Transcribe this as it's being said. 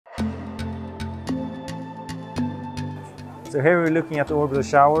So here we're looking at the Orbital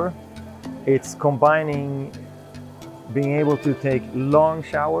shower. It's combining being able to take long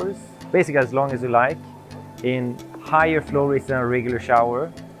showers, basically as long as you like, in higher flow rates than a regular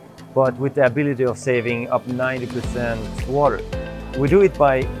shower, but with the ability of saving up 90% water. We do it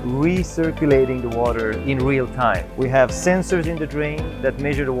by recirculating the water in real time. We have sensors in the drain that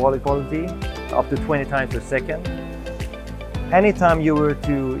measure the water quality up to 20 times per second. Anytime you were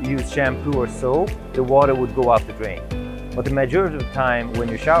to use shampoo or soap, the water would go out the drain. But the majority of the time when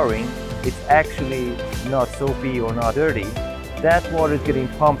you're showering, it's actually not soapy or not dirty. That water is getting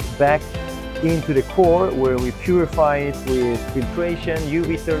pumped back into the core where we purify it with filtration,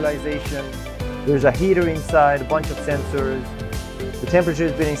 UV sterilization. There's a heater inside, a bunch of sensors. The temperature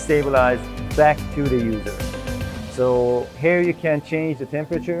is being stabilized back to the user. So here you can change the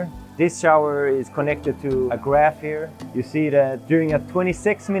temperature. This shower is connected to a graph here. You see that during a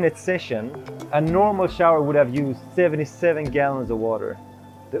 26-minute session, a normal shower would have used 77 gallons of water.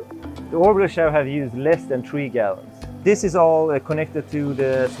 The Orbital shower have used less than 3 gallons. This is all connected to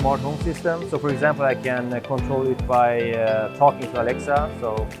the smart home system. So for example, I can control it by talking to Alexa.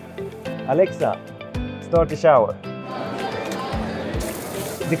 So Alexa, start the shower.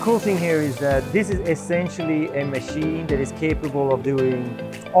 The cool thing here is that this is essentially a machine that is capable of doing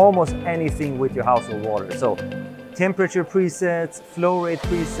almost anything with your household water. So temperature presets, flow rate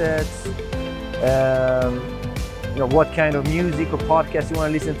presets, what kind of music or podcast you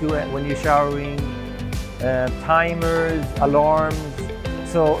want to listen to when you're showering, timers, alarms.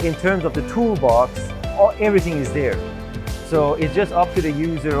 So in terms of the toolbox, everything is there. So it's just up to the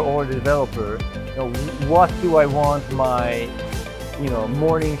user or the developer, what do I want my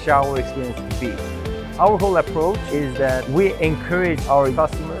morning shower experience to be. Our whole approach is that we encourage our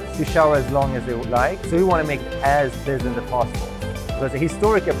customers to shower as long as they would like. So we want to make it as pleasant as possible. Because the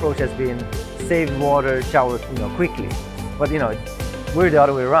historic approach has been save water, shower quickly. But we're the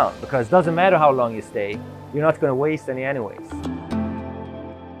other way around, because it doesn't matter how long you stay, you're not going to waste any anyways.